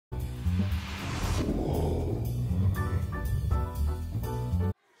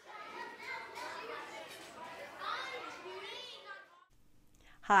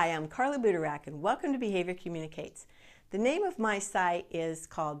Hi, I'm Carla Butorac and welcome to Behavior Communicates. The name of my site is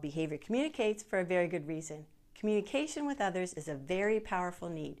called Behavior Communicates for a very good reason. Communication with others is a very powerful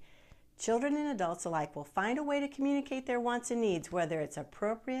need. Children and adults alike will find a way to communicate their wants and needs, whether it's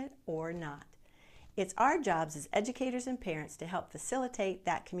appropriate or not. It's our jobs as educators and parents to help facilitate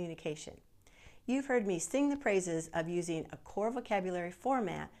that communication. You've heard me sing the praises of using a core vocabulary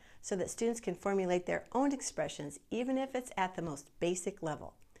format so that students can formulate their own expressions, even if it's at the most basic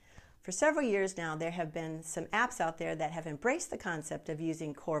level. For several years now, there have been some apps out there that have embraced the concept of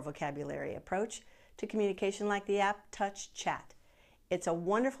using core vocabulary approach to communication, like the app Touch Chat. It's a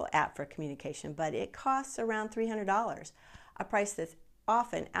wonderful app for communication, but it costs around $300, a price that's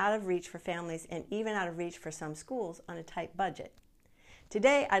often out of reach for families and even out of reach for some schools on a tight budget.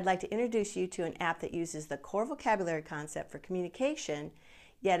 Today, I'd like to introduce you to an app that uses the core vocabulary concept for communication,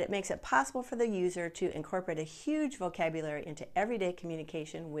 yet it makes it possible for the user to incorporate a huge vocabulary into everyday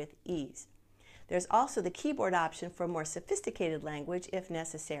communication with ease. There's also the keyboard option for more sophisticated language if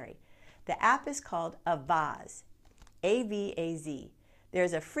necessary. The app is called Avaz, A-V-A-Z.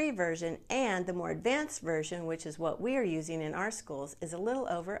 There's a free version, and the more advanced version, which is what we are using in our schools, is a little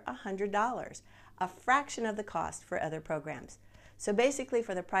over $100, a fraction of the cost for other programs. So basically,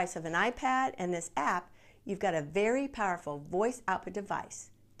 for the price of an iPad and this app, you've got a very powerful voice output device.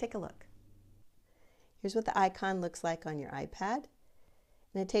 Take a look. Here's what the icon looks like on your iPad,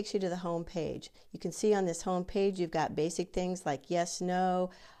 and it takes you to the home page. You can see on this home page you've got basic things like yes, no,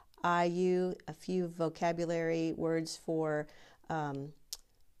 I, you, a few vocabulary words for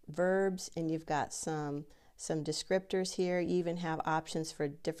verbs, and you've got some descriptors here. You even have options for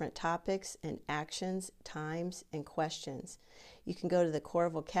different topics and actions, times, and questions. You can go to the core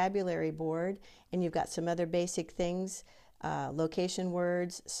vocabulary board, and you've got some other basic things, location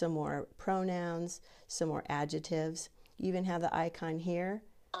words, some more pronouns, some more adjectives. You even have the icon here,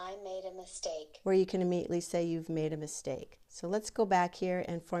 I made a mistake, where you can immediately say you've made a mistake. So let's go back here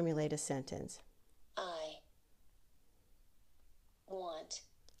and formulate a sentence. I want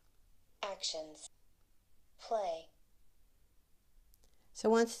actions, play. So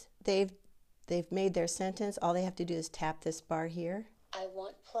once they've made their sentence, all they have to do is tap this bar here. I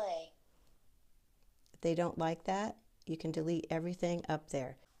want play. If they don't like that, you can delete everything up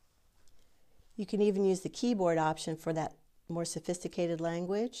there. You can even use the keyboard option for that more sophisticated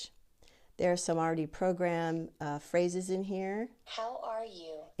language. There are some already programmed phrases in here. How are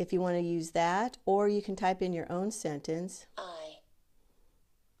you? If you want to use that, or you can type in your own sentence. I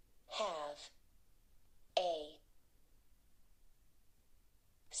have a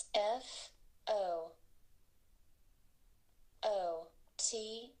football.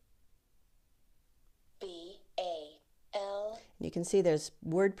 You can see there's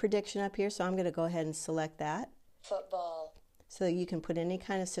word prediction up here, so I'm going to go ahead and select that. Football. So you can put any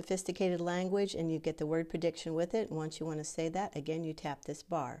kind of sophisticated language and you get the word prediction with it. And once you want to say that, again, you tap this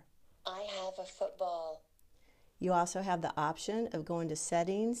bar. I have a football. You also have the option of going to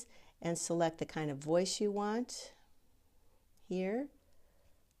settings and select the kind of voice you want here.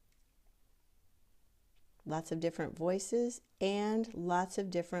 Lots of different voices and lots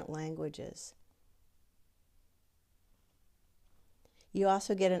of different languages. You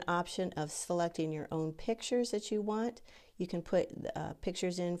also get an option of selecting your own pictures that you want. You can put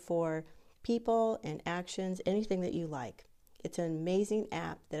pictures in for people and actions, anything that you like. It's an amazing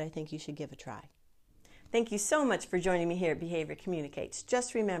app that I think you should give a try. Thank you so much for joining me here at Behavior Communicates.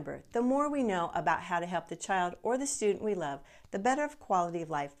 Just remember, the more we know about how to help the child or the student we love, the better quality of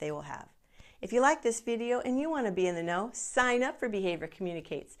life they will have. If you like this video and you want to be in the know, sign up for Behavior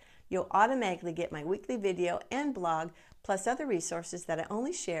Communicates. You'll automatically get my weekly video and blog, plus other resources that I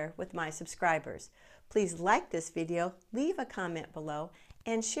only share with my subscribers. Please like this video, leave a comment below,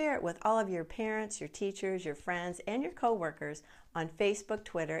 and share it with all of your parents, your teachers, your friends, and your coworkers on Facebook,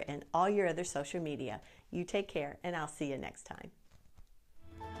 Twitter, and all your other social media. You take care, and I'll see you next time.